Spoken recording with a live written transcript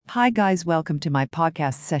Hi guys, welcome to my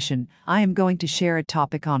podcast session. I am going to share a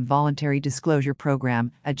topic on Voluntary Disclosure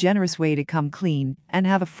Program, a generous way to come clean and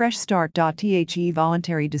have a fresh start. The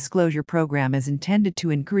Voluntary Disclosure Program is intended to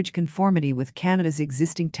encourage conformity with Canada's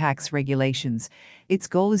existing tax regulations. Its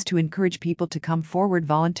goal is to encourage people to come forward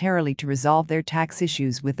voluntarily to resolve their tax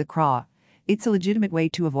issues with the CRA. It's a legitimate way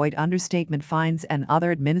to avoid understatement fines and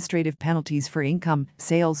other administrative penalties for income,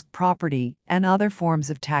 sales, property, and other forms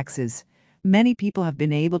of taxes. Many people have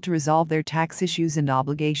been able to resolve their tax issues and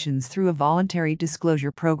obligations through a voluntary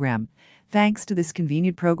disclosure program. Thanks to this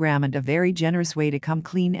convenient program and a very generous way to come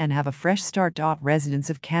clean and have a fresh start. Residents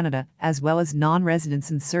of Canada, as well as non-residents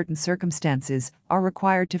in certain circumstances, are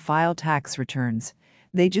required to file tax returns.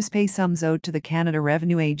 They just pay sums owed to the Canada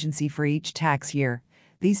Revenue Agency for each tax year.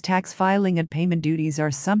 These tax filing and payment duties are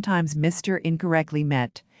sometimes missed or incorrectly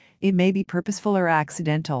met. It may be purposeful or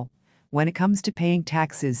accidental. When it comes to paying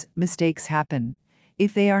taxes, mistakes happen.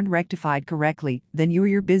 If they aren't rectified correctly, then you or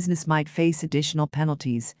your business might face additional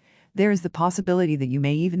penalties. There is the possibility that you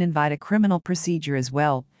may even invite a criminal procedure as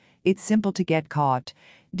well. It's simple to get caught.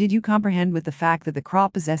 Did you comprehend with the fact that the CRA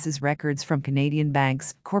possesses records from Canadian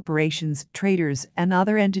banks, corporations, traders, and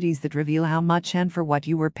other entities that reveal how much and for what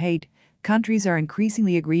you were paid? Countries are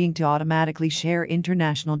increasingly agreeing to automatically share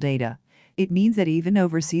international data. It means that even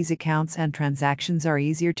overseas accounts and transactions are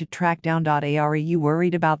easier to track down. Are you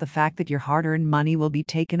worried about the fact that your hard-earned money will be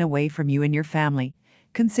taken away from you and your family?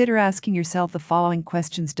 Consider asking yourself the following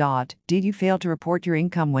questions. Did you fail to report your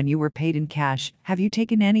income when you were paid in cash? Have you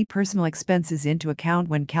taken any personal expenses into account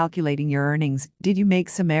when calculating your earnings? Did you make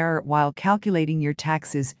some error while calculating your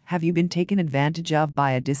taxes? Have you been taken advantage of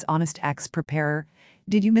by a dishonest tax preparer?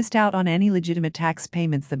 Did you miss out on any legitimate tax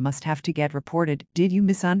payments that must have to get reported? Did you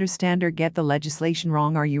misunderstand or get the legislation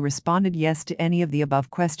wrong? Are you responded yes to any of the above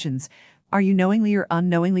questions? Are you knowingly or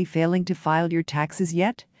unknowingly failing to file your taxes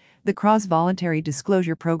yet? The CRA's Voluntary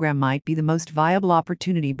Disclosure Program might be the most viable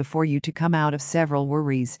opportunity before you to come out of several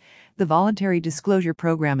worries. The Voluntary Disclosure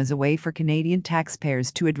Program is a way for Canadian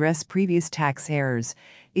taxpayers to address previous tax errors.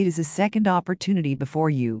 It is a second opportunity before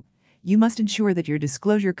you. You must ensure that your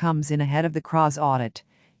disclosure comes in ahead of the CRA's audit.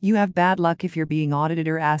 You have bad luck if you're being audited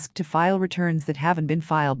or asked to file returns that haven't been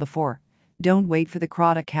filed before. Don't wait for the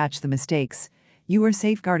CRA to catch the mistakes. You are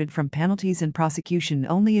safeguarded from penalties and prosecution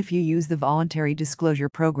only if you use the Voluntary Disclosure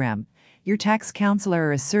Program. Your tax counselor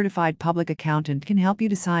or a certified public accountant can help you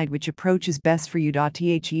decide which approach is best for you.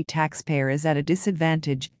 The taxpayer is at a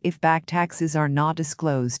disadvantage if back taxes are not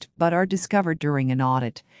disclosed but are discovered during an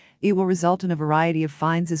audit. It will result in a variety of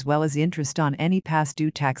fines as well as interest on any past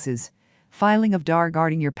due taxes. Filing of DAR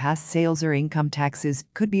regarding your past sales or income taxes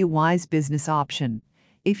could be a wise business option.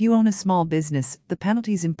 If you own a small business, the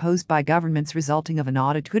penalties imposed by governments resulting of an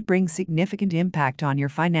audit could bring significant impact on your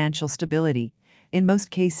financial stability. In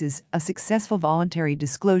most cases, a successful voluntary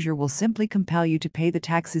disclosure will simply compel you to pay the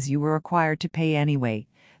taxes you were required to pay anyway.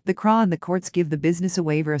 The CRA and the courts give the business a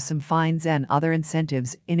waiver of some fines and other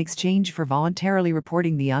incentives in exchange for voluntarily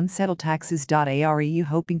reporting the unsettled taxes. Are you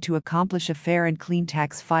hoping to accomplish a fair and clean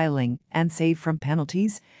tax filing and save from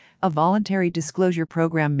penalties? A voluntary disclosure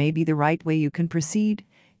program may be the right way you can proceed.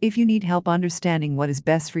 If you need help understanding what is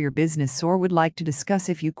best for your business or would like to discuss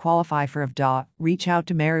if you qualify for VDA, reach out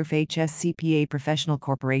to Maruf HS CPA Professional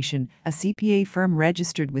Corporation, a CPA firm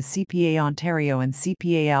registered with CPA Ontario and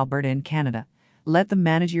CPA Alberta in Canada. Let them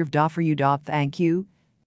manage your VDA for you. Thank you.